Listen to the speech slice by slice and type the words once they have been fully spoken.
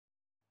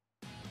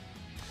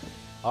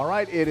All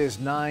right, it is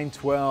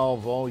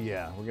 9:12. Oh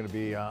yeah, we're going to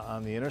be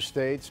on the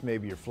interstates.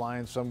 Maybe you're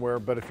flying somewhere,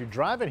 but if you're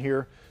driving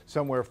here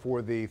somewhere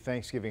for the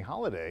Thanksgiving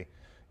holiday,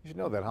 you should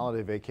know that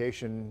holiday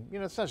vacation,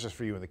 it's not just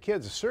for you and the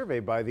kids. A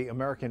survey by the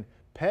American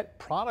Pet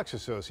Products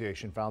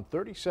Association found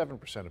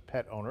 37% of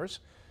pet owners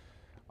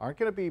aren't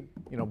going to be,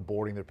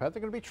 boarding their pet. They're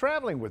going to be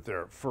traveling with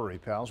their furry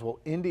pals. Well,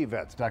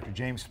 IndyVet's Dr.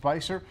 James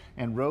Speiser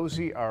and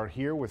Rosie are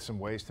here with some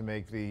ways to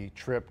make the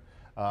trip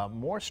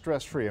more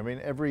stress-free. I mean,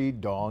 every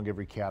dog,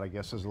 every cat, I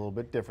guess, is a little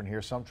bit different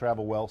here. Some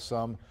travel well,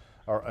 some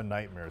are a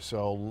nightmare.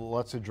 So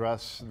let's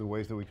address the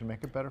ways that we can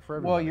make it better for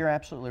everybody. Well, you're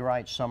absolutely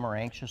right. Some are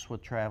anxious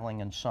with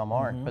traveling and some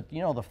aren't. But,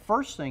 the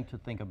first thing to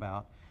think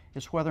about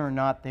is whether or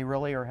not they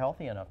really are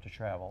healthy enough to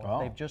travel.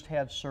 If they've just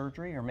had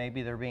surgery, or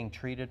maybe they're being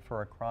treated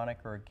for a chronic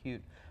or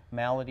acute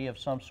malady of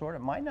some sort, it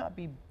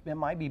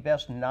might be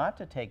best not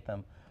to take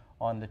them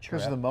on the trip.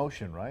 Because of the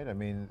motion, right? I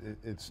mean,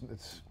 it's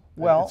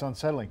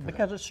unsettling for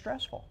because them. it's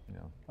stressful. Yeah.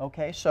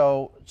 Okay,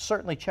 so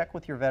certainly check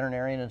with your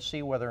veterinarian and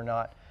see whether or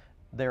not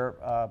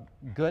they're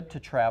good to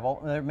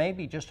travel. There may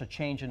be just a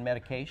change in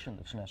medication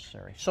that's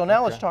necessary. So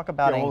now let's talk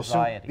about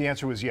anxiety. The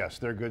answer was yes,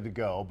 they're good to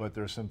go, but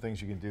there's some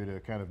things you can do to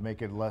kind of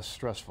make it less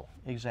stressful.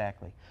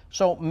 Exactly.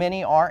 So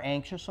many are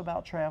anxious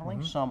about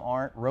traveling, some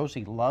aren't.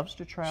 Rosie loves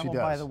to travel,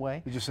 by the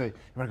way. You just say, you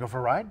want to go for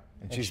a ride?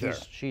 And she's there.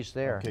 She's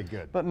there. Okay,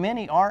 good. But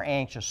many are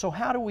anxious. So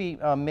how do we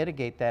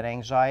mitigate that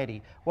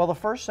anxiety? Well, the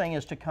first thing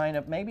is to kind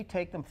of maybe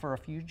take them for a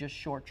few just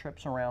short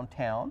trips around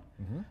town,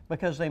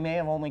 because they may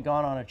have only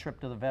gone on a trip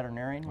to the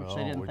veterinarian, which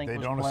they didn't think was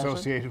pleasant. They don't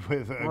associate it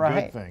with a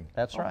good thing.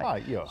 That's right.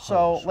 Right. Yeah.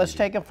 So let's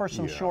take them for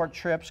some short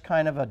trips,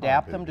 kind of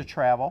adapt them to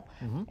travel.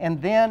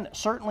 And then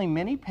certainly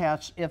many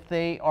pets, if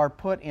they are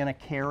put in a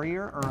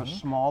carrier or a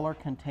smaller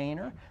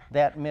container,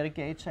 that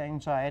mitigates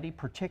anxiety,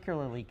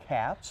 particularly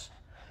cats.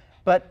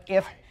 But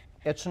if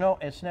it's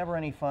never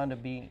any fun to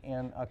be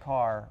in a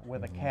car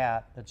with a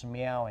cat that's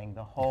meowing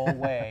the whole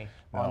way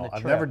on the trip.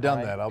 I've never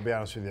done that. I'll be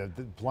honest with you.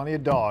 Plenty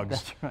of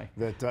dogs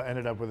that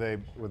ended up with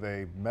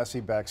a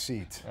messy back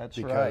seat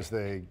because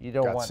they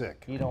got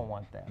sick. You don't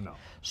want that. No.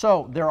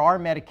 So there are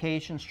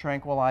medications,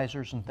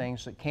 tranquilizers, and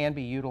things that can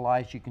be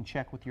utilized. You can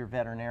check with your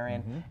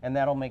veterinarian, and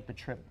that'll make the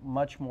trip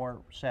much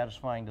more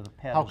satisfying to the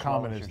pet. How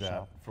common is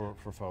that for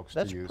folks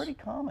to use? That's pretty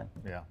common.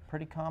 Yeah.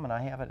 Pretty common.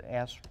 I have it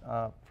asked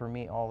for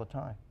me all the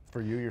time.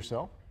 For you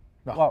yourself?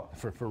 No, well,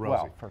 for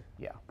Rosie. Well,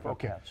 for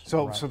okay. pets.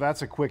 So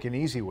that's a quick and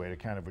easy way to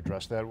kind of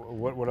address that.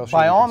 What else?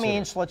 By all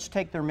means, let's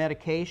take their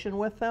medication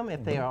with them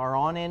if they are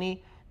on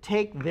any.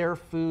 Take their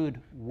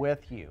food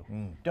with you.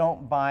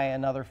 Don't buy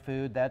another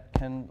food. That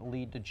can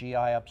lead to GI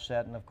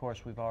upset, and of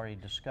course we've already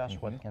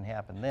discussed what can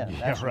happen then.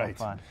 That's no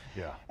fun.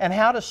 Yeah. And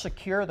how to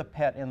secure the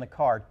pet in the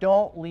car.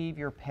 Don't leave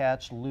your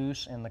pets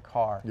loose in the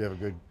car. You have a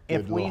good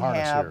if we little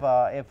harness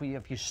have here.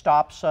 If you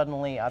stop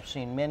suddenly, I've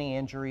seen many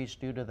injuries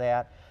due to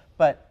that.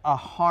 But a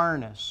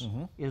harness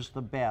is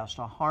the best.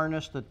 A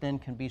harness that then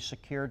can be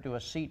secured to a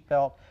seat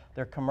belt.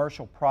 There are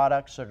commercial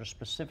products that are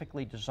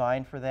specifically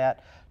designed for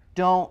that.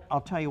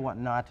 I'll tell you what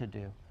not to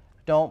do.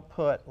 Don't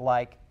put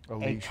like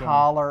a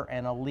collar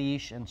and a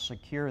leash and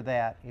secure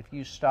that. If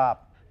you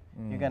stop,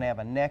 you're going to have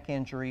a neck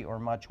injury or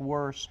much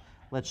worse.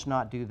 Let's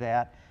not do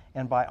that.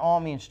 And by all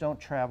means, don't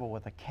travel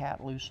with a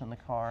cat loose in the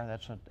car.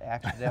 That's an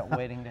accident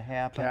waiting to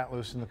happen. Cat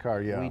loose in the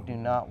car, yeah. We do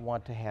not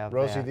want to have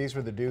Rosie, that. these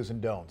were the do's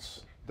and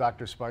don'ts.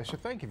 Dr. Speiser,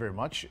 thank you very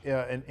much.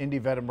 An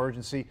IndyVet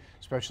Emergency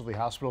Specialty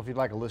Hospital. If you'd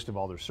like a list of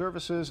all their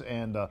services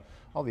and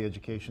all the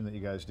education that you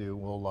guys do,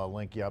 we'll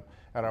link you up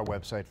at our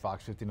website,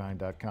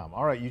 fox59.com.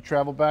 All right, you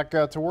travel back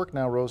to work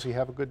now, Rosie.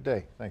 Have a good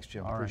day. Thanks,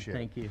 Jim. Appreciate it.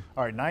 Thank you.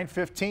 All right,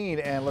 9:15,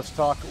 and let's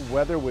talk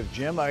weather with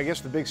Jim. I guess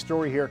the big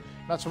story here,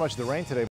 not so much the rain today,